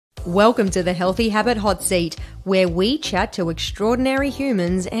Welcome to the Healthy Habit Hotseat, where we chat to extraordinary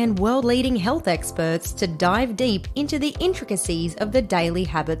humans and world-leading health experts to dive deep into the intricacies of the daily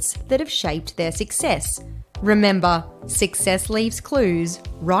habits that have shaped their success. Remember, success leaves clues,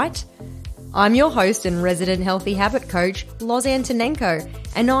 right? I'm your host and resident healthy habit coach, Laurin Seiden,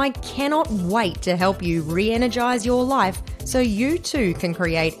 and I cannot wait to help you re-energize your life so you too can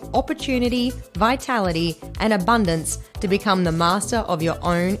create opportunity, vitality, and abundance to become the master of your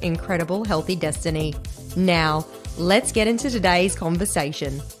own incredible healthy destiny. Now, let's get into today's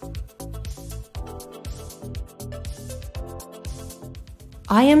conversation.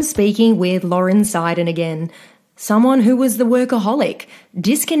 I am speaking with Laurin Seiden again, someone who was the workaholic,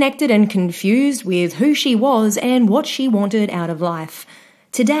 disconnected and confused with who she was and what she wanted out of life.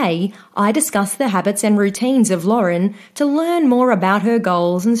 Today, I discuss the habits and routines of Laurin to learn more about her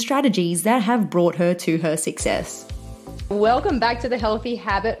goals and strategies that have brought her to her success. Welcome back to the Healthy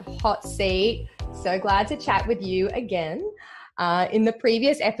Habit Hotseat. So glad to chat with you again. In the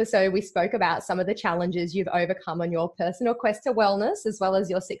previous episode, we spoke about some of the challenges you've overcome on your personal quest to wellness, as well as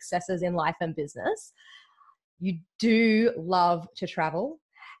your successes in life and business. You do love to travel,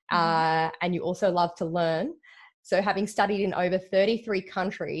 and you also love to learn. So having studied in over 33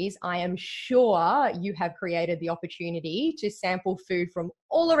 countries, I am sure you have created the opportunity to sample food from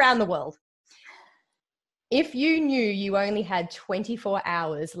all around the world. If you knew you only had 24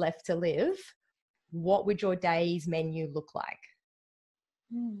 hours left to live, what would your day's menu look like?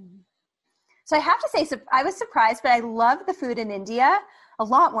 So I have to say, I was surprised, but I love the food in India a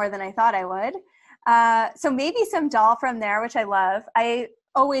lot more than I thought I would. So maybe some dal from there, which I love. I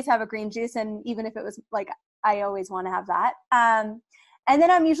always have a green juice, and even if it was like, I always want to have that. And then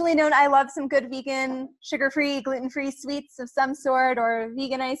I'm usually known, I love some good vegan, sugar-free, gluten-free sweets of some sort, or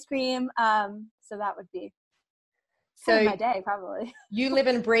vegan ice cream. So that would be my day, probably. You live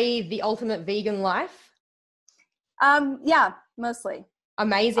and breathe the ultimate vegan life? Yeah, mostly.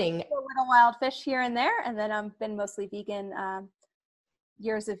 Amazing. A little wild fish here and there, and then I've been mostly vegan,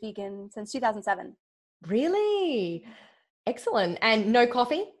 years of vegan since 2007. Really? Excellent. And no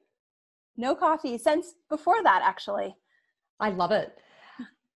coffee? No coffee since before that, actually. I love it.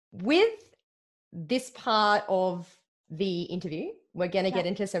 With this part of the interview, we're going to get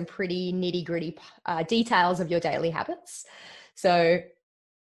into some pretty nitty-gritty details of your daily habits. So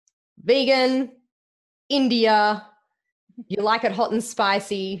vegan, India, you like it hot and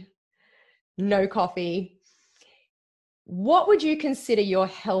spicy, no coffee. What would you consider your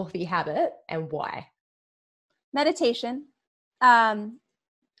healthy habit and why? Meditation.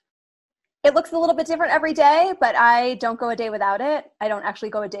 It looks a little bit different every day, but I don't go a day without it. I don't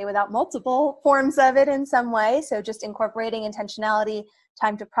actually go a day without multiple forms of it in some way. So just incorporating intentionality,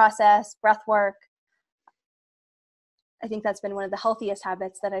 time to process, breath work. I think that's been one of the healthiest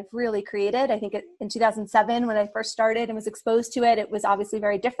habits that I've really created. I think in 2007, when I first started and was exposed to it, it was obviously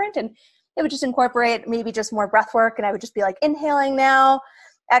very different. And it would just incorporate maybe just more breath work. And I would just be like inhaling now,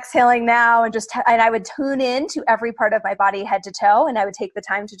 exhaling now, and I would tune in to every part of my body, head to toe. And I would take the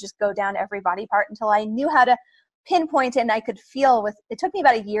time to just go down every body part until I knew how to pinpoint it. And I could feel it took me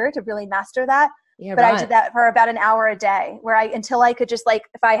about a year to really master that. Yeah, but right. I did that for about an hour a day until I could just, like,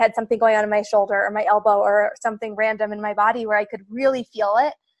 if I had something going on in my shoulder or my elbow or something random in my body, where I could really feel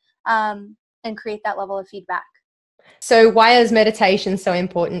it and create that level of feedback. So why is meditation so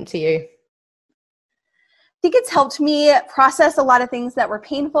important to you? I think it's helped me process a lot of things that were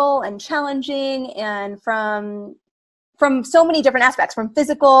painful and challenging, and from so many different aspects, from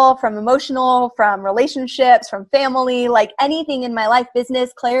physical, from emotional, from relationships, from family, like anything in my life,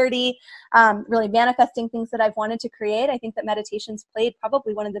 business, clarity, really manifesting things that I've wanted to create. I think that meditation's played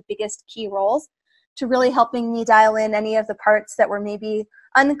probably one of the biggest key roles to really helping me dial in any of the parts that were maybe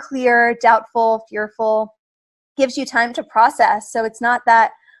unclear, doubtful, fearful. Gives you time to process. So it's not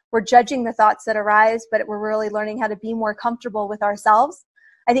that we're judging the thoughts that arise, but we're really learning how to be more comfortable with ourselves.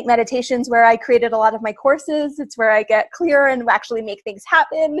 I think meditation's where I created a lot of my courses. It's where I get clear and actually make things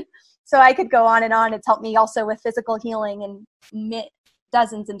happen. So I could go on and on. It's helped me also with physical healing in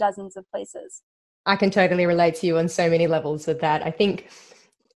dozens and dozens of places. I can totally relate to you on so many levels with that. I think,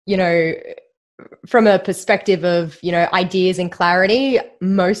 from a perspective of, ideas and clarity,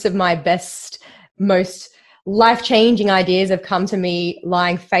 most of my most life-changing ideas have come to me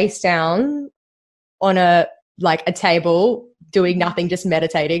lying face down on a table, doing nothing, just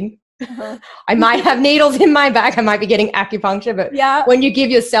meditating. I might have needles in my back. I might be getting acupuncture, but when you give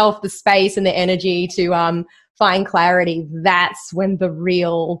yourself the space and the energy to find clarity, that's when the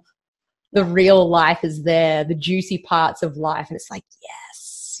real life is there, the juicy parts of life. And it's like,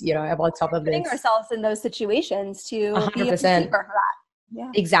 yes, I'm on top of this. Putting ourselves in those situations to 100%. be a peacekeeper for that.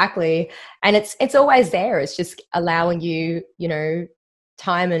 Yeah. Exactly. And it's always there. It's just allowing you,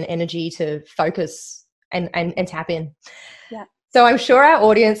 time and energy to focus and tap in. Yeah. So I'm sure our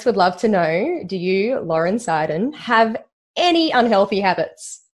audience would love to know, do you, Laurin Seiden, have any unhealthy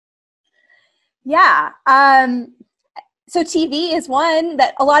habits? Yeah. So TV is one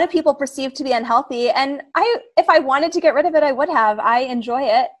that a lot of people perceive to be unhealthy. And if I wanted to get rid of it, I would have. I enjoy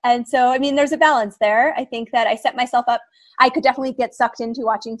it. And so, I mean, there's a balance there. I think that I set myself up. I could definitely get sucked into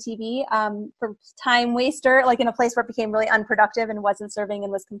watching TV for time waster, like in a place where it became really unproductive and wasn't serving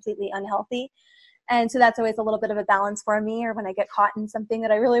and was completely unhealthy. And so that's always a little bit of a balance for me, or when I get caught in something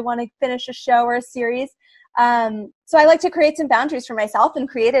that I really want to finish a show or a series. So I like to create some boundaries for myself and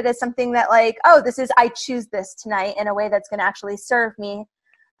create it as something that like, oh, I choose this tonight in a way that's going to actually serve me,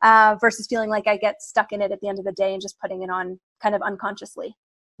 versus feeling like I get stuck in it at the end of the day and just putting it on kind of unconsciously.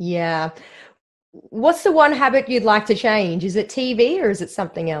 Yeah. What's the one habit you'd like to change? Is it TV or is it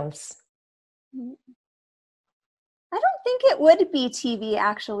something else? I don't think it would be TV,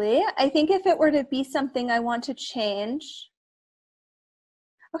 actually. I think if it were to be something I want to change,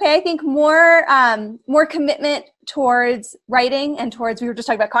 okay, I think more commitment towards writing and towards, we were just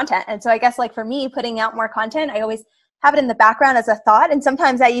talking about content. And so I guess like for me, putting out more content, I always have it in the background as a thought. And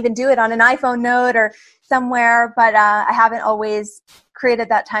sometimes I even do it on an iPhone note or somewhere, but I haven't always created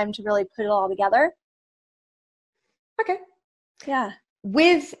that time to really put it all together. Okay. Yeah.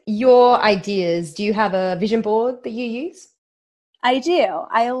 With your ideas, do you have a vision board that you use? I do.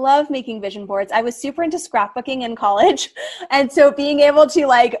 I love making vision boards. I was super into scrapbooking in college. And so being able to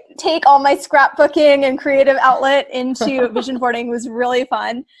like take all my scrapbooking and creative outlet into vision boarding was really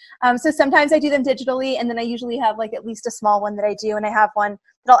fun. So sometimes I do them digitally, and then I usually have like at least a small one that I do. And I have one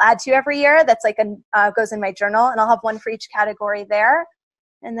that I'll add to every year that's like goes in my journal, and I'll have one for each category there.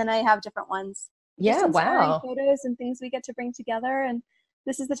 And then I have different ones. Yeah, Just inspiring wow. photos and things we get to bring together. And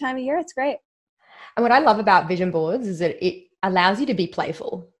this is the time of year. It's great. And what I love about vision boards is that it allows you to be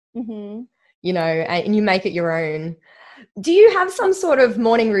playful, Mm-hmm. and you make it your own. Do you have some sort of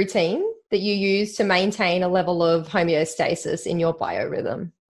morning routine that you use to maintain a level of homeostasis in your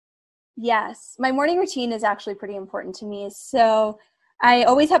biorhythm? Yes, my morning routine is actually pretty important to me. So I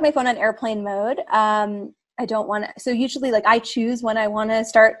always have my phone on airplane mode. I don't want to, so usually like I choose when I want to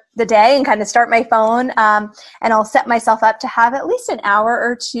start the day and kind of start my phone. And I'll set myself up to have at least an hour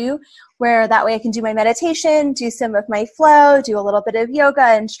or two where that way I can do my meditation, do some of my flow, do a little bit of yoga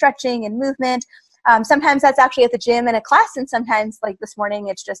and stretching and movement. Sometimes that's actually at the gym in a class, and sometimes like this morning,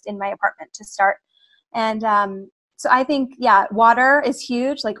 it's just in my apartment to start. And so I think, yeah, water is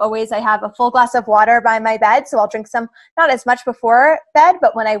huge. Like always, I have a full glass of water by my bed. So I'll drink some, not as much before bed,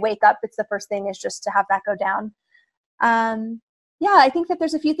 but when I wake up, it's the first thing is just to have that go down. Yeah, I think that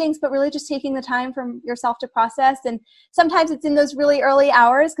there's a few things, but really just taking the time for yourself to process. And sometimes it's in those really early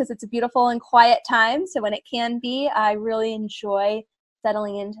hours because it's a beautiful and quiet time. So when it can be, I really enjoy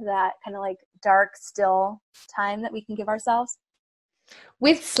settling into that kind of like dark, still time that we can give ourselves.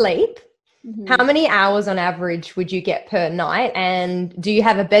 With sleep, Mm-hmm. how many hours on average would you get per night? And do you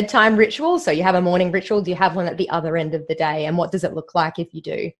have a bedtime ritual? So you have a morning ritual. Do you have one at the other end of the day? And what does it look like if you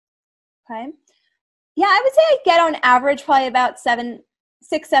do? Okay. Yeah, I would say I get on average probably about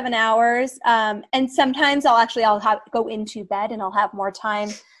 6, 7 hours. And sometimes I'll go into bed and I'll have more time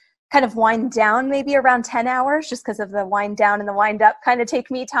kind of wind down, maybe around 10 hours, just because of the wind down and the wind up kind of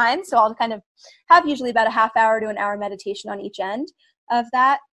take me time. So I'll kind of have usually about a half hour to an hour meditation on each end of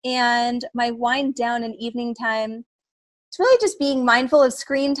that. And my wind down and evening time, it's really just being mindful of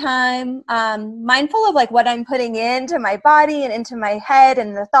screen time, mindful of like what I'm putting into my body and into my head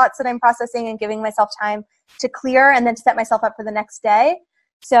and the thoughts that I'm processing, and giving myself time to clear and then to set myself up for the next day.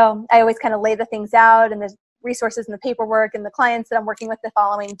 So I always kind of lay the things out, and the resources and the paperwork and the clients that I'm working with the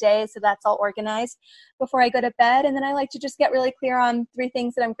following day. So that's all organized before I go to bed. And then I like to just get really clear on 3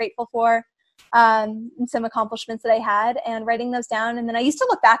 things that I'm grateful for, and some accomplishments that I had, and writing those down. And then I used to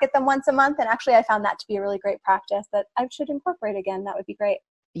look back at them once a month, and actually I found that to be a really great practice that I should incorporate again. That would be great.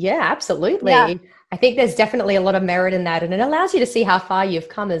 Yeah, absolutely. Yeah. I think there's definitely a lot of merit in that, and it allows you to see how far you've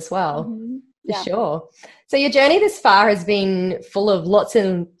come as well. Mm-hmm. For Yeah. sure. So your journey this far has been full of lots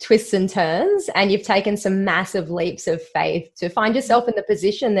of twists and turns, and you've taken some massive leaps of faith to find yourself in the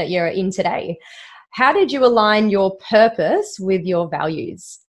position that you're in today. How did you align your purpose with your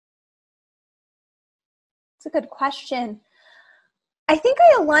values? It's a good question. I think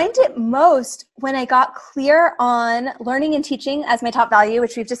I aligned it most when I got clear on learning and teaching as my top value,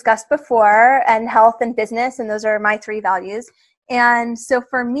 which we've discussed before, and health and business, and those are my 3 values. And so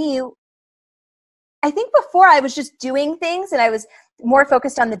for me, I think before I was just doing things, and I was more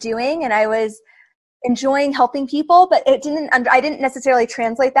focused on the doing, and I was enjoying helping people, but I didn't necessarily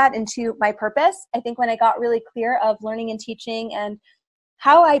translate that into my purpose. I think when I got really clear of learning and teaching and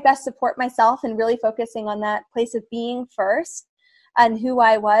how I best support myself and really focusing on that place of being first and who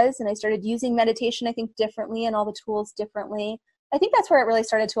I was, and I started using meditation, I think, differently and all the tools differently. I think that's where it really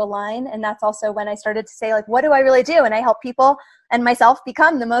started to align. And that's also when I started to say, like, what do I really do? And I help people and myself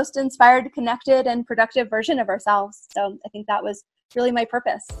become the most inspired, connected, and productive version of ourselves. So I think that was really my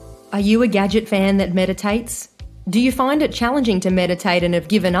purpose. Are you a gadget fan that meditates? Do you find it challenging to meditate and have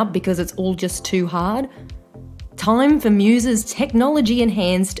given up because it's all just too hard? Time for Muse's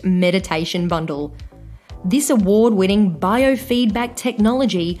technology-enhanced meditation bundle. This award-winning biofeedback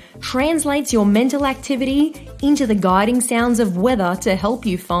technology translates your mental activity into the guiding sounds of weather to help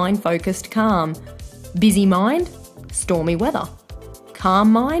you find focused calm. Busy mind? Stormy weather.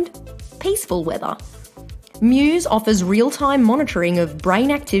 Calm mind? Peaceful weather. Muse offers real-time monitoring of brain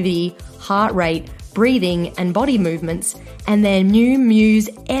activity, heart rate, breathing and body movements, and their new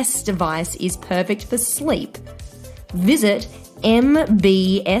Muse S device is perfect for sleep. Visit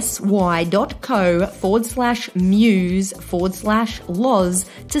mbsy.co/muse/Loz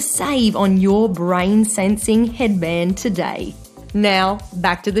to save on your brain sensing headband today. Now,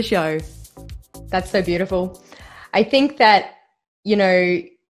 back to the show. That's so beautiful. I think that, you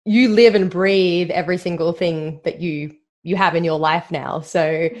live and breathe every single thing that you have in your life now.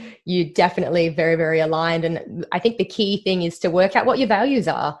 So you're definitely very, very aligned. And I think the key thing is to work out what your values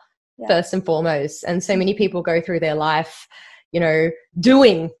are first and foremost. And so many people go through their life,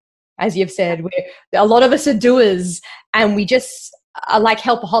 doing, as you've said, a lot of us are doers, and we just are like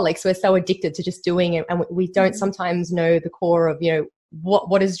helpaholics. We're so addicted to just doing it, and we don't sometimes know the core of,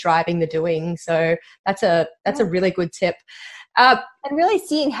 what is driving the doing. So that's a really good tip. And really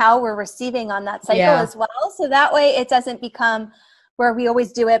seeing how we're receiving on that cycle as well. So that way it doesn't become where we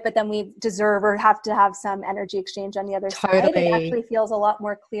always do it, but then we deserve or have to have some energy exchange on the other side. It actually feels a lot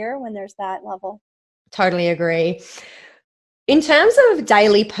more clear when there's that level. Totally agree. In terms of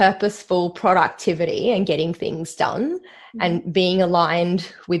daily purposeful productivity and getting things done and being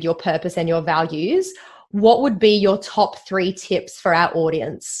aligned with your purpose and your values, what would be your top 3 tips for our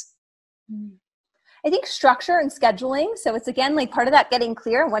audience? I think structure and scheduling. So it's, again, like part of that getting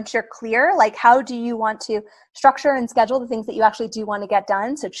clear. Once you're clear, like, how do you want to structure and schedule the things that you actually do want to get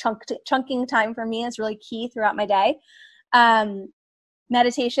done? So chunking time for me is really key throughout my day.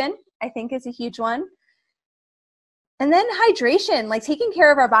 Meditation, I think, is a huge one. And then hydration, like taking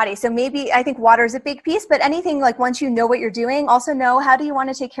care of our body. So maybe I think water is a big piece, but anything, like, once you know what you're doing, also know how do you want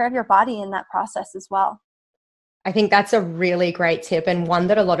to take care of your body in that process as well. I think that's a really great tip, and one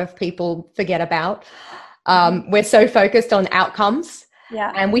that a lot of people forget about. We're so focused on outcomes,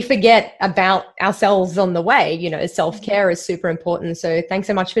 and we forget about ourselves on the way. Self-care is super important. So thanks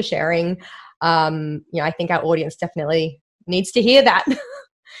so much for sharing. I think our audience definitely needs to hear that.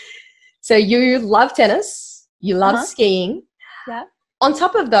 So you love tennis, you love skiing. Yeah. On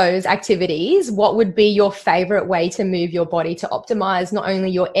top of those activities, what would be your favorite way to move your body to optimize not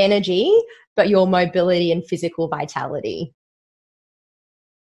only your energy, but your mobility and physical vitality?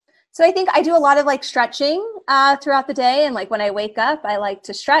 So I think I do a lot of stretching throughout the day. And when I wake up, I like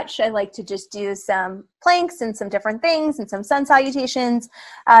to stretch. I like to just do some planks and some different things and some sun salutations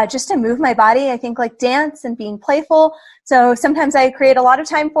just to move my body. I think dance and being playful. So sometimes I create a lot of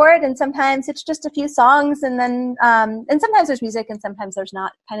time for it, and sometimes it's just a few songs, and then and sometimes there's music and sometimes there's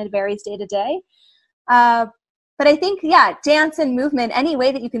not. Kind of varies day to day. But I think, dance and movement, any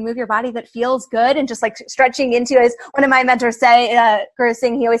way that you can move your body that feels good, and just stretching into, as one of my mentors say, Guru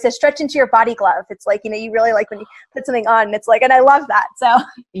Singh, he always says, stretch into your body glove. It's you really like when you put something on, and it's and I love that. So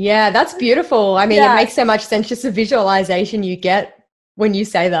yeah, that's beautiful. I mean, it makes so much sense, just the visualization you get when you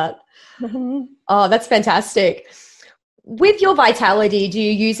say that. Oh, that's fantastic. With your vitality, do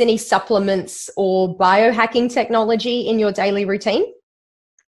you use any supplements or biohacking technology in your daily routine?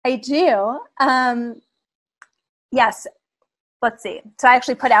 I do. Yes. Let's see. So I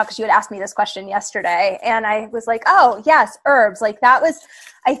actually put out, because you had asked me this question yesterday, and I was like, oh yes, herbs. That was,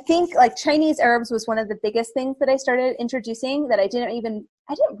 I think Chinese herbs was one of the biggest things that I started introducing that I didn't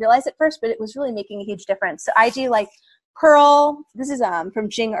realize at first, but it was really making a huge difference. So I do pearl. This is from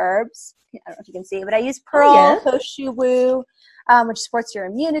Jing Herbs. I don't know if you can see, but I use pearl, Hoshu Wu, which supports your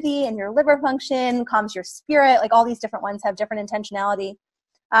immunity and your liver function, calms your spirit. All these different ones have different intentionality.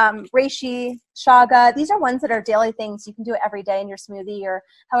 Reishi, Shaga, these are ones that are daily things. You can do it every day in your smoothie or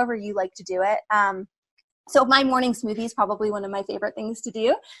however you like to do it. So my morning smoothie is probably one of my favorite things to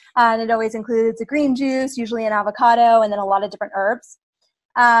do. And it always includes a green juice, usually an avocado, and then a lot of different herbs.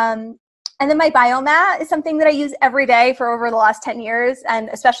 And And then my biomat is something that I use every day for over the last 10 years. And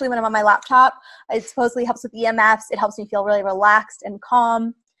especially when I'm on my laptop, it supposedly helps with EMFs. It helps me feel really relaxed and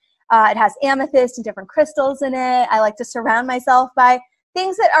calm. It has amethyst and different crystals in it. I like to surround myself by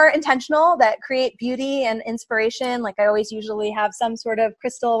things that are intentional, that create beauty and inspiration. Like I always usually have some sort of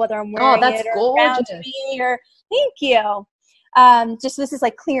crystal, whether I'm wearing it or around me, or thank you. Just this is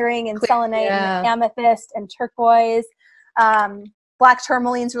like clearing and selenite and amethyst and turquoise. Black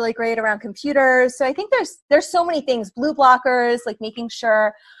tourmaline's really great around computers. So I think there's so many things. Blue blockers, like making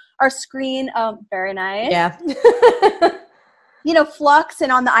sure our screen, very nice. Yeah. Flux,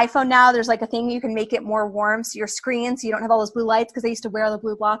 and on the iPhone now, there's like a thing you can make it more warm, so your screen, so you don't have all those blue lights, because I used to wear the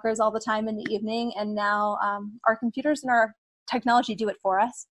blue blockers all the time in the evening, and now our computers and our technology do it for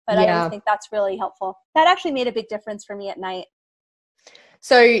us. But I always think that's really helpful. That actually made a big difference for me at night.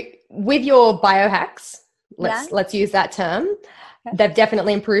 So with your biohacks, let's use that term. Okay. They've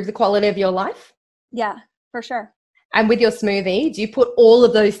definitely improved the quality of your life. Yeah, for sure. And with your smoothie, do you put all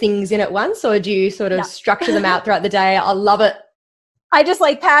of those things in at once, or do you sort of structure them out throughout the day? I love it. I just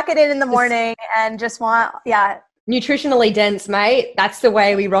like pack it in the morning and just want, nutritionally dense, mate. That's the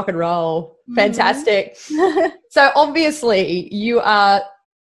way we rock and roll. Fantastic. So obviously you are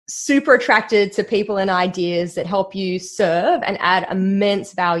super attracted to people and ideas that help you serve and add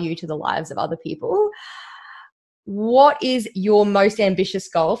immense value to the lives of other people. What is your most ambitious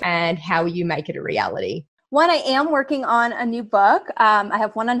goal, and how will you make it a reality? One, I am working on a new book. I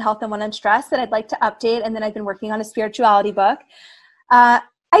have one on health and one on stress that I'd like to update. And then I've been working on a spirituality book. I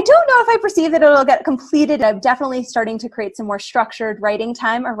don't know if I perceive that it'll get completed. I'm definitely starting to create some more structured writing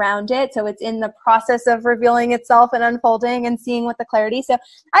time around it. So it's in the process of revealing itself and unfolding and seeing what the clarity. So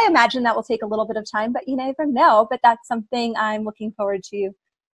I imagine that will take a little bit of time, but you never know. But that's something I'm looking forward to.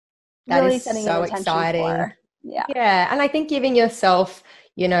 That really is so exciting. For. Yeah. And I think giving yourself,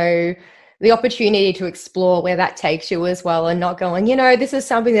 the opportunity to explore where that takes you as well, and not going, this is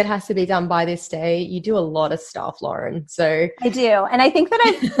something that has to be done by this day. You do a lot of stuff, Laurin. So I do. And I think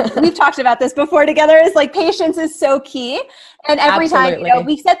that we've talked about this before together, is like patience is so key. And every time,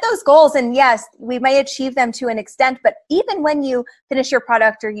 we set those goals, and yes, we may achieve them to an extent, but even when you finish your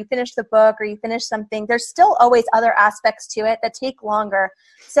product, or you finish the book, or you finish something, there's still always other aspects to it that take longer.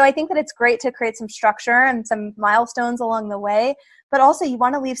 So I think that it's great to create some structure and some milestones along the way, but also you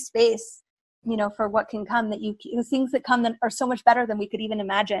want to leave space, for what can come, the things that come that are so much better than we could even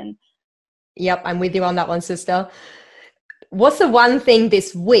imagine. Yep. I'm with you on that one, sister. What's the one thing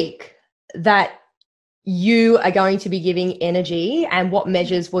this week that you are going to be giving energy, and what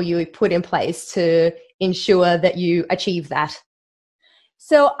measures will you put in place to ensure that you achieve that?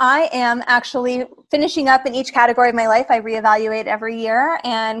 So I am actually finishing up in each category of my life. I reevaluate every year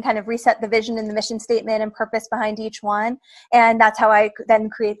and kind of reset the vision and the mission statement and purpose behind each one. And that's how I then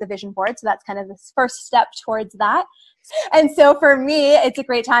create the vision board. So that's kind of the first step towards that. And so for me, it's a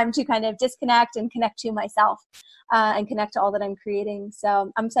great time to kind of disconnect and connect to myself and connect to all that I'm creating.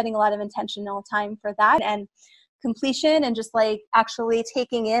 So I'm setting a lot of intentional time for that and completion, and just like actually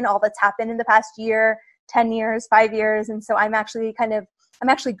taking in all that's happened in the past year, 10 years, 5 years. And so I'm actually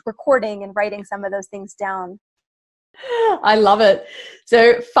recording and writing some of those things down. I love it.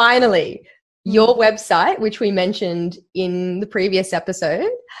 So finally, your website, which we mentioned in the previous episode,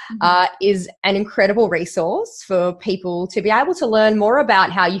 is an incredible resource for people to be able to learn more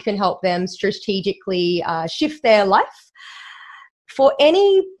about how you can help them strategically shift their life. For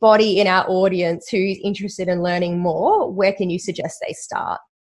anybody in our audience who's interested in learning more, where can you suggest they start?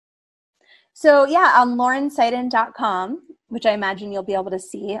 So on laurinseiden.com, which I imagine you'll be able to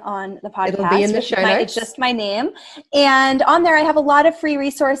see on the podcast. It'll be in the show notes. It's just my name. And on there, I have a lot of free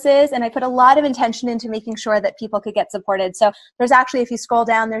resources, and I put a lot of intention into making sure that people could get supported. So there's actually, if you scroll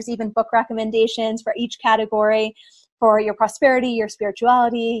down, there's even book recommendations for each category, for your prosperity, your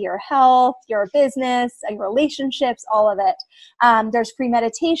spirituality, your health, your business, your relationships, all of it. There's free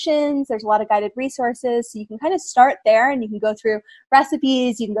meditations. There's a lot of guided resources. So you can kind of start there, and you can go through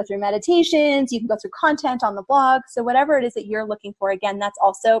recipes. You can go through meditations. You can go through content on the blog. So whatever it is that you're looking for, again, that's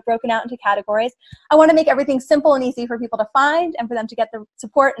also broken out into categories. I want to make everything simple and easy for people to find and for them to get the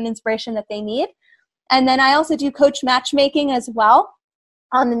support and inspiration that they need. And then I also do coach matchmaking as well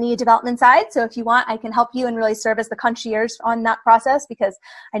on the new development side. So if you want, I can help you and really serve as the concierge on that process, because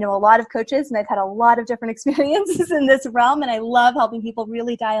I know a lot of coaches and I've had a lot of different experiences in this realm, and I love helping people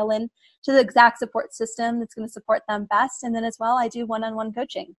really dial in to the exact support system that's going to support them best. And then as well, I do one-on-one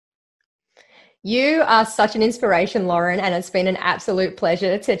coaching. You are such an inspiration, Laurin, and it's been an absolute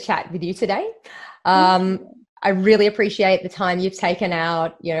pleasure to chat with you today. I really appreciate the time you've taken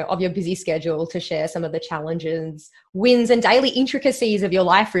out, of your busy schedule to share some of the challenges, wins, and daily intricacies of your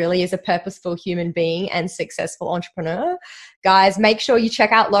life, really, as a purposeful human being and successful entrepreneur. Guys, make sure you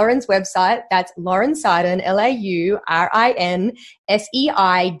check out Laurin's website. That's Laurin Seiden,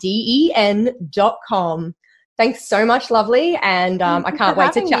 LaurinSeiden.com. Thanks so much, lovely. And I can't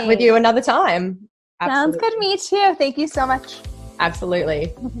wait to chat with you another time. Absolutely. Sounds good. Me too. Thank you so much.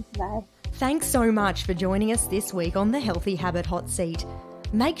 Absolutely. Bye. Thanks so much for joining us this week on the Healthy Habit Hot Seat.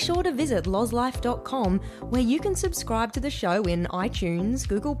 Make sure to visit lozlife.com, where you can subscribe to the show in iTunes,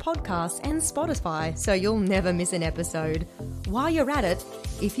 Google Podcasts, and Spotify, so you'll never miss an episode. While you're at it,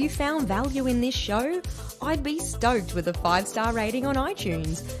 if you found value in this show, I'd be stoked with a 5-star rating on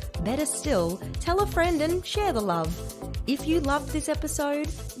iTunes. Better still, tell a friend and share the love. If you loved this episode,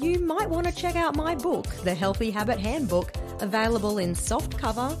 you might want to check out my book, The Healthy Habit Handbook, available in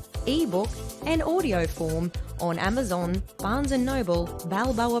softcover, ebook, and audio form on Amazon, Barnes & Noble,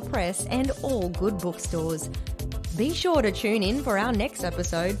 Balboa Press, and all good bookstores. Be sure to tune in for our next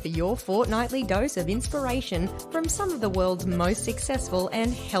episode for your fortnightly dose of inspiration from some of the world's most successful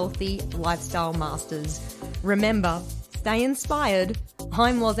and healthy lifestyle masters. Remember, stay inspired.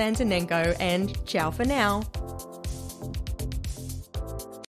 I'm Loz Antonenko, and ciao for now.